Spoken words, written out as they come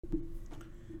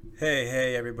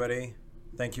Hey, everybody.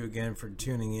 Thank you again for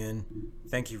tuning in.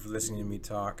 Thank you for listening to me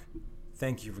talk.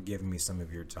 Thank you for giving me some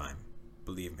of your time.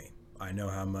 Believe me, I know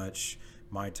how much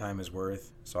my time is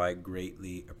worth, so I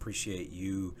greatly appreciate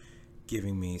you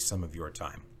giving me some of your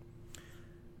time.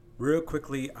 Real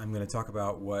quickly, I'm going to talk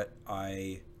about what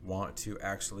I want to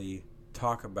actually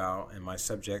talk about and my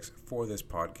subjects for this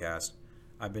podcast.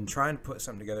 I've been trying to put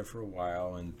something together for a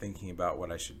while and thinking about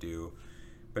what I should do,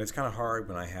 but it's kind of hard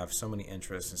when I have so many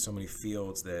interests and so many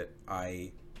fields that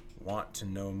I want to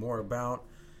know more about.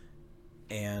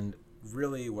 And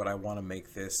really, what I want to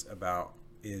make this about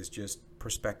is just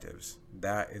perspectives.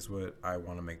 That is what I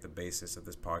want to make the basis of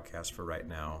this podcast for right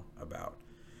now about.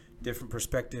 Different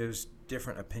perspectives,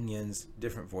 different opinions,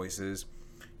 different voices.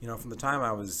 You know, from the time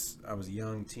I was a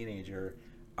young teenager,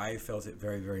 I felt it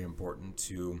very, very important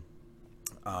to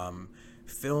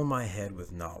fill my head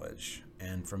with knowledge.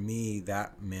 And for me,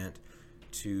 that meant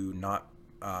to not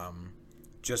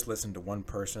just listen to one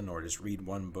person or just read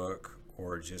one book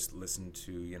or just listen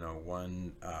to,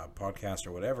 one podcast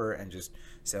or whatever and just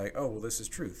say, like, oh, well, this is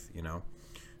truth.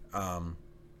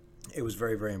 It was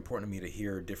very, very important to me to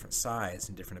hear different sides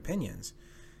and different opinions.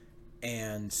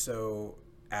 And so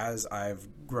as I've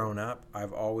grown up,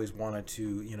 I've always wanted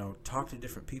to, talk to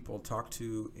different people, talk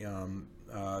to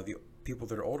the people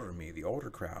that are older than me, the older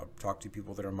crowd, talk to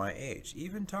people that are my age,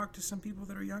 even talk to some people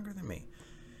that are younger than me.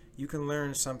 You can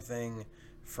learn something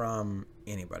from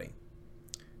anybody.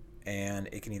 And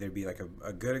it can either be like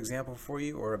a good example for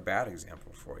you or a bad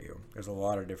example for you. There's a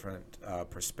lot of different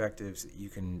perspectives that you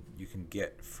can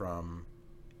get from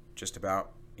just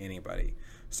about anybody.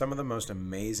 Some of the most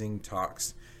amazing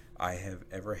talks I have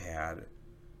ever had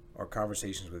or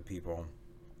conversations with people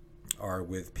are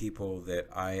with people that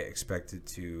I expected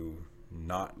to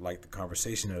not like the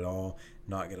conversation at all,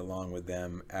 not get along with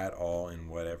them at all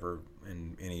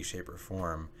in any shape or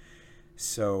form.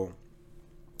 So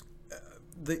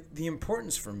the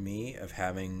importance for me of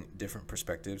having different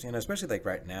perspectives, and especially like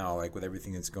right now, like with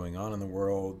everything that's going on in the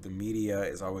world, the media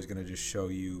is always going to just show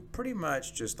you pretty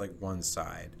much just like one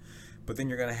side. But then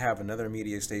you're going to have another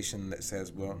media station that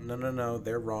says, well, no,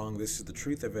 they're wrong. This is the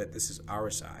truth of it. This is our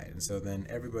side. And so then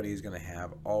everybody is going to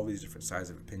have all these different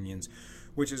sides of opinions,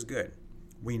 which is good.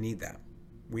 We need that.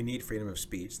 We need freedom of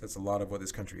speech. That's a lot of what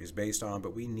this country is based on,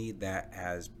 but we need that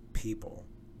as people.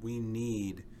 We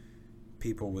need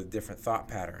people with different thought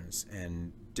patterns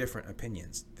and different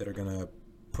opinions that are going to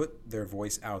put their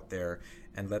voice out there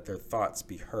and let their thoughts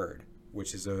be heard,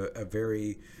 which is a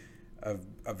very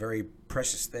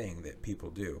precious thing that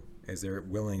people do, is they're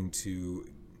willing to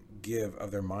give of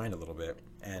their mind a little bit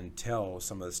and tell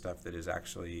some of the stuff that is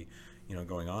actually,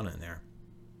 going on in there.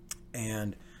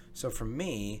 And so for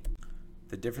me,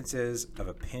 the differences of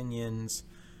opinions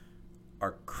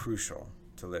are crucial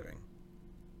to living.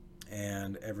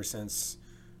 And ever since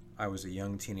I was a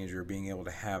young teenager, being able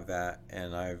to have that,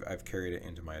 and I've carried it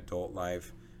into my adult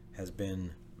life, has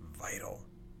been vital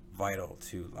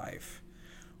to life.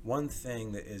 One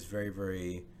thing that is very,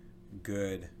 very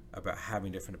good about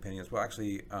having different opinions, well,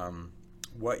 actually,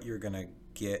 what you're going to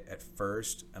get at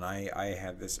first, and I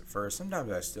had this at first,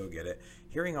 sometimes I still get it,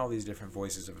 hearing all these different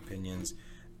voices of opinions,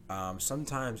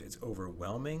 sometimes it's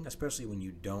overwhelming, especially when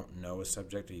you don't know a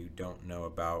subject or you don't know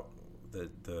about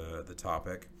the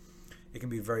topic. It can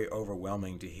be very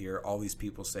overwhelming to hear all these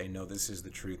people say, no, this is the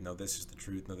truth, no, this is the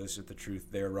truth, no, this is the truth,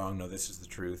 they're wrong, no, this is the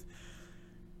truth.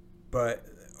 But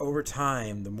over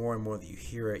time, the more and more that you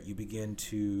hear it, you begin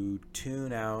to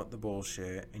tune out the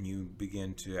bullshit and you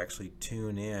begin to actually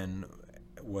tune in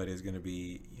what is going to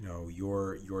be,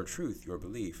 your truth, your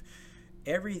belief.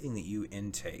 Everything that you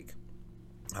intake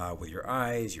with your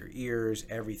eyes, your ears,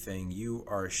 everything, you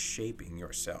are shaping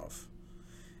yourself.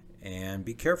 And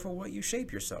be careful what you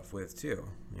shape yourself with too.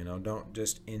 Don't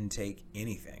just intake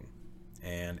anything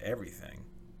and everything.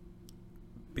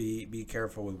 Be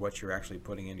careful with what you're actually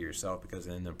putting into yourself, because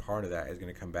then the part of that is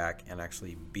going to come back and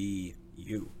actually be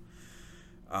you.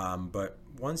 But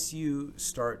once you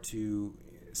start to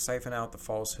siphon out the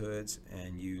falsehoods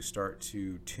and you start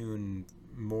to tune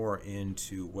more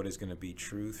into what is going to be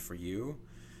truth for you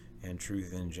and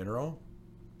truth in general,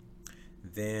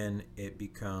 then it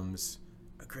becomes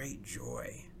a great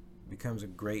joy. It becomes a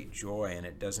great joy, and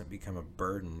it doesn't become a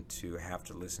burden to have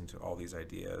to listen to all these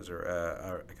ideas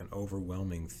or like an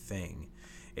overwhelming thing.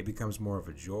 It becomes more of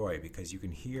a joy because you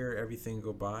can hear everything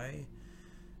go by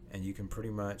and you can pretty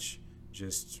much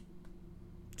just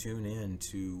tune in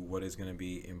to what is going to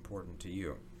be important to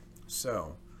you.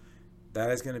 So that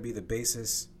is going to be the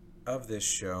basis of this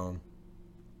show.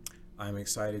 I'm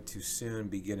excited to soon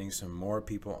be getting some more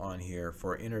people on here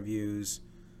for interviews.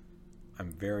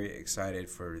 I'm very excited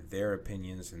for their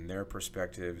opinions and their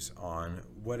perspectives on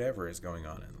whatever is going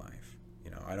on in life.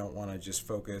 I don't want to just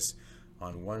focus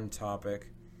on one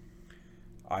topic.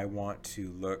 I want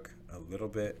to look a little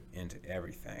bit into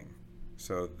everything.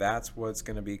 So that's what's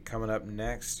going to be coming up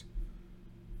next.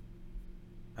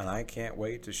 And I can't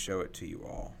wait to show it to you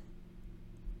all.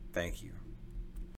 Thank you.